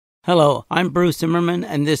Hello, I'm Bruce Zimmerman,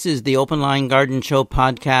 and this is the Open Line Garden Show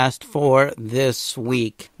podcast for this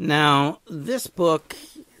week. Now, this book,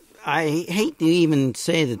 I hate to even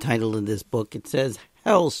say the title of this book. It says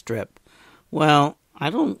Hellstrip. Well,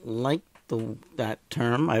 I don't like that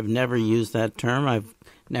term. I've never used that term. I've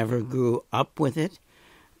never grew up with it.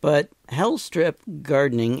 But Hellstrip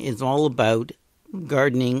gardening is all about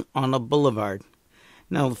gardening on a boulevard.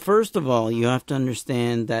 Now, first of all, you have to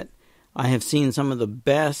understand that I have seen some of the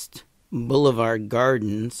best boulevard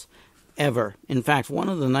gardens ever. In fact, one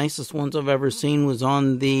of the nicest ones I've ever seen was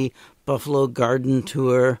on the Buffalo Garden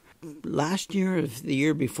Tour last year or the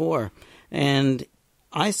year before. And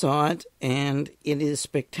I saw it, and it is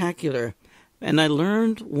spectacular. And I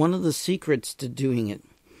learned one of the secrets to doing it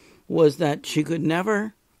was that she could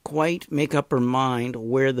never quite make up her mind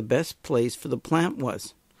where the best place for the plant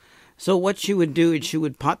was. So what she would do is she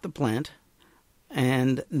would pot the plant,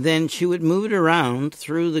 and then she would move it around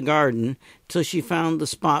through the garden till she found the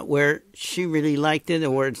spot where she really liked it, or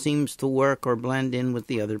where it seems to work or blend in with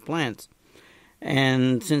the other plants.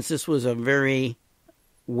 And since this was a very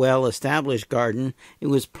well-established garden, it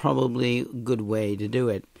was probably a good way to do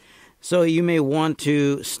it. So you may want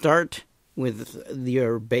to start with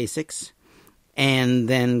your basics and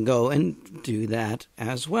then go and do that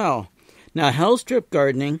as well. Now, Hellstrip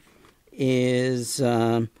Gardening is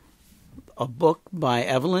a book by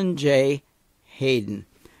Evelyn J. Hayden,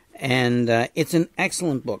 and it's an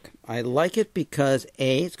excellent book. I like it because,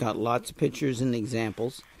 A, it's got lots of pictures and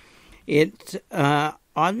examples. It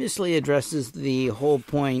obviously addresses the whole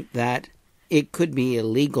point that it could be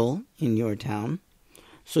illegal in your town,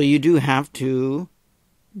 so you do have to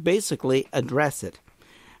basically address it.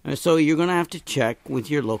 So you're going to have to check with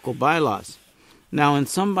your local bylaws. Now, and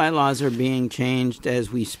some bylaws are being changed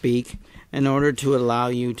as we speak in order to allow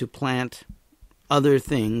you to plant other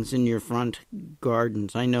things in your front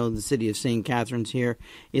gardens. I know the city of St. Catharines here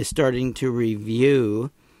is starting to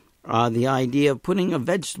review the idea of putting a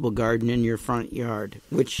vegetable garden in your front yard,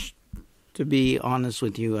 which, to be honest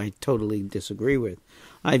with you, I totally disagree with.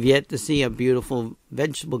 I've yet to see a beautiful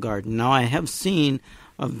vegetable garden. Now, I have seen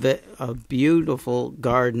a beautiful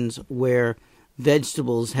gardens where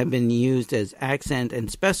vegetables have been used as accent and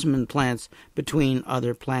specimen plants between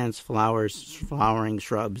other plants, flowers, flowering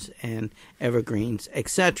shrubs, and evergreens,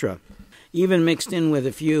 etc. Even mixed in with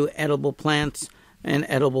a few edible plants and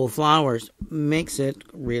edible flowers makes it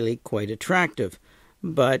really quite attractive.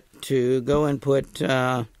 But to go and put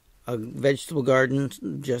a vegetable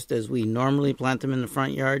garden just as we normally plant them in the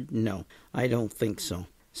front yard, no, I don't think so.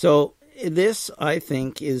 So this, I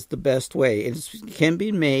think, is the best way. It can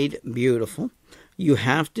be made beautiful. You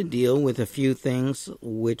have to deal with a few things,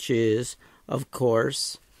 which is, of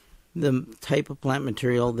course, the type of plant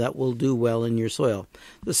material that will do well in your soil.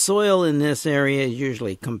 The soil in this area is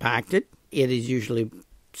usually compacted. It is usually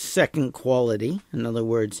second quality. In other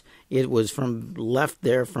words, it was left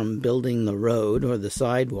there from building the road or the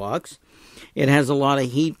sidewalks. It has a lot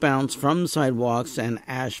of heat bounce from sidewalks and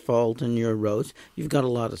asphalt in your roads. You've got a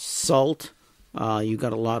lot of salt. You've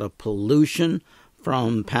got a lot of pollution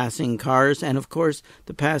from passing cars, and of course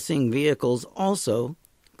the passing vehicles also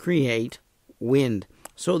create wind,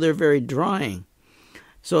 so they're very drying.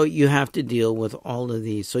 So you have to deal with all of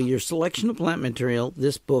these. So your selection of plant material,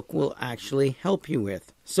 this book will actually help you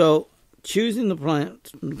with. So choosing the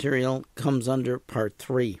plant material comes under part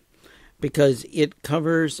 3, because it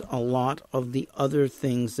covers a lot of the other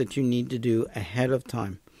things that you need to do ahead of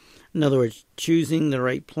time. In other words, choosing the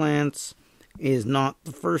right plants is not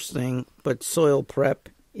the first thing, but soil prep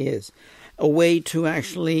is. A way to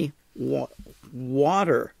actually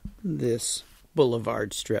water this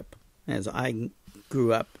boulevard strip, as I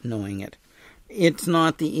grew up knowing it. It's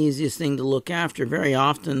not the easiest thing to look after. Very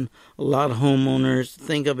often, a lot of homeowners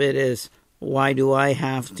think of it as, why do I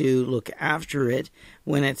have to look after it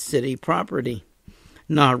when it's city property?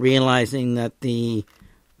 Not realizing that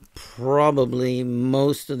probably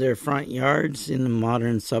most of their front yards in the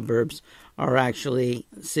modern suburbs are actually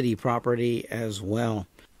city property as well,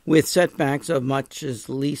 with setbacks of much as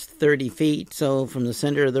least 30 feet. So from the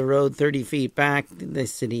center of the road, 30 feet back, the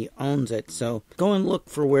city owns it. So go and look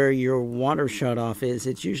for where your water shutoff is.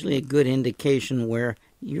 It's usually a good indication where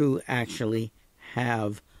you actually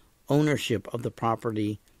have ownership of the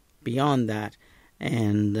property beyond that,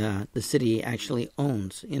 and the city actually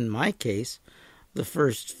owns, in my case, the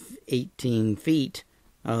first 18 feet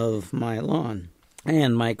of my lawn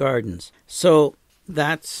and my gardens. So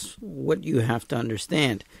that's what you have to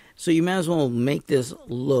understand. So you might as well make this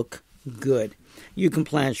look good. You can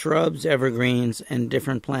plant shrubs, evergreens, and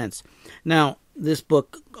different plants. Now, this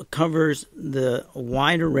book covers the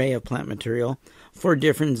wide array of plant material, for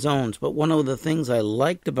different zones. But one of the things I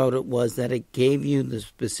liked about it was that it gave you the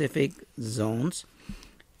specific zones.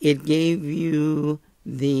 It gave you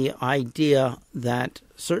the idea that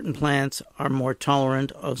certain plants are more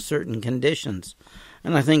tolerant of certain conditions.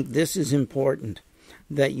 And I think this is important,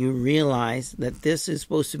 that you realize that this is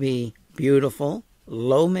supposed to be beautiful,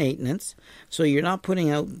 low maintenance, so you're not putting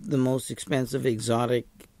out the most expensive exotic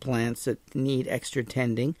plants that need extra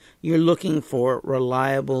tending. You're looking for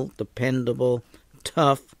reliable, dependable,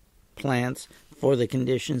 tough plants for the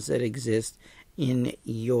conditions that exist in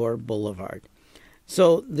your boulevard.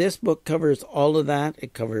 So this book covers all of that.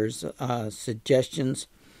 It covers suggestions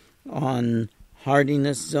on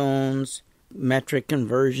hardiness zones, metric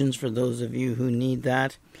conversions for those of you who need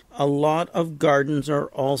that. A lot of gardens are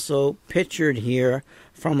also pictured here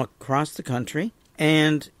from across the country.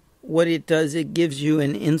 And what it does, it gives you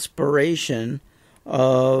an inspiration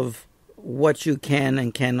of what you can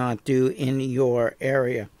and cannot do in your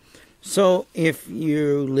area. So if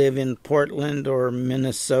you live in Portland or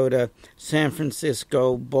Minnesota, San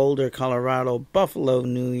Francisco, Boulder, Colorado, Buffalo,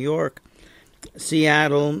 New York,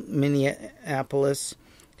 Seattle, Minneapolis,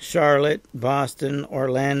 Charlotte, Boston,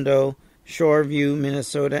 Orlando, Shoreview,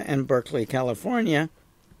 Minnesota, and Berkeley, California,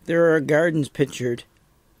 there are gardens pictured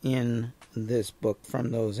in this book from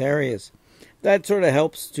those areas. That sort of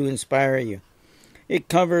helps to inspire you. It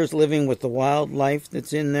covers living with the wildlife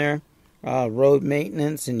that's in there, road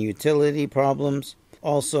maintenance and utility problems,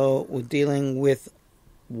 also with dealing with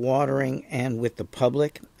watering and with the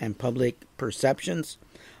public and public perceptions,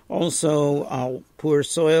 also poor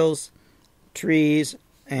soils, trees,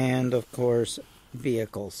 and of course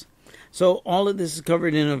vehicles. So all of this is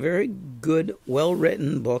covered in a very good,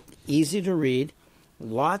 well-written book, easy to read,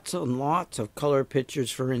 lots and lots of color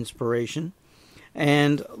pictures for inspiration,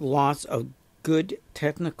 and lots of good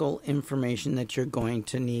technical information that you're going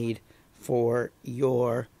to need for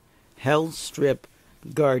your Hellstrip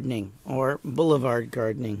gardening, or boulevard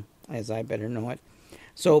gardening, as I better know it.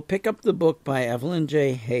 So pick up the book by Evelyn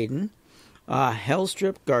J. Hayden,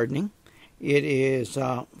 Hellstrip Gardening. It is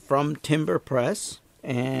from Timber Press,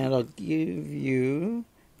 and I'll give you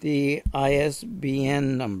the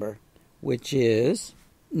ISBN number, which is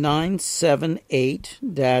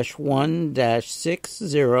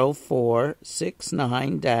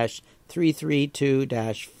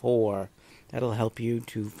 978-1-60469-332-4. That'll help you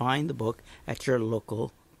to find the book at your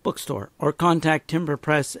local bookstore. Or contact Timber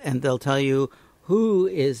Press and they'll tell you who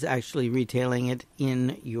is actually retailing it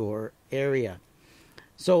in your area.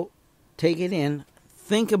 So take it in.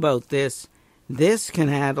 Think about this. This can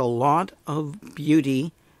add a lot of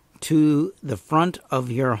beauty to the front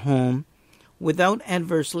of your home without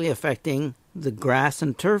adversely affecting the grass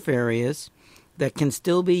and turf areas that can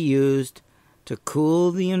still be used to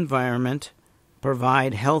cool the environment,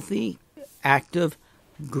 provide healthy, active,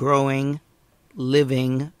 growing,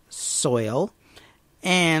 living soil,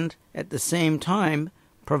 and at the same time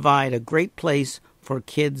provide a great place for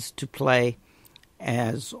kids to play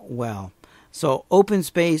as well. So open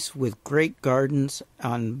space with great gardens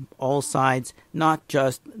on all sides, not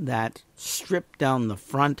just that strip down the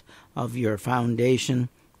front of your foundation,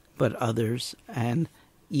 but others, and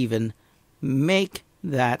even make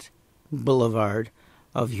that boulevard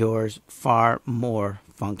of yours far more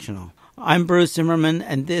functional. I'm Bruce Zimmerman,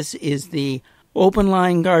 and this is the Open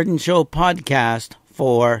Line Garden Show podcast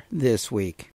for this week.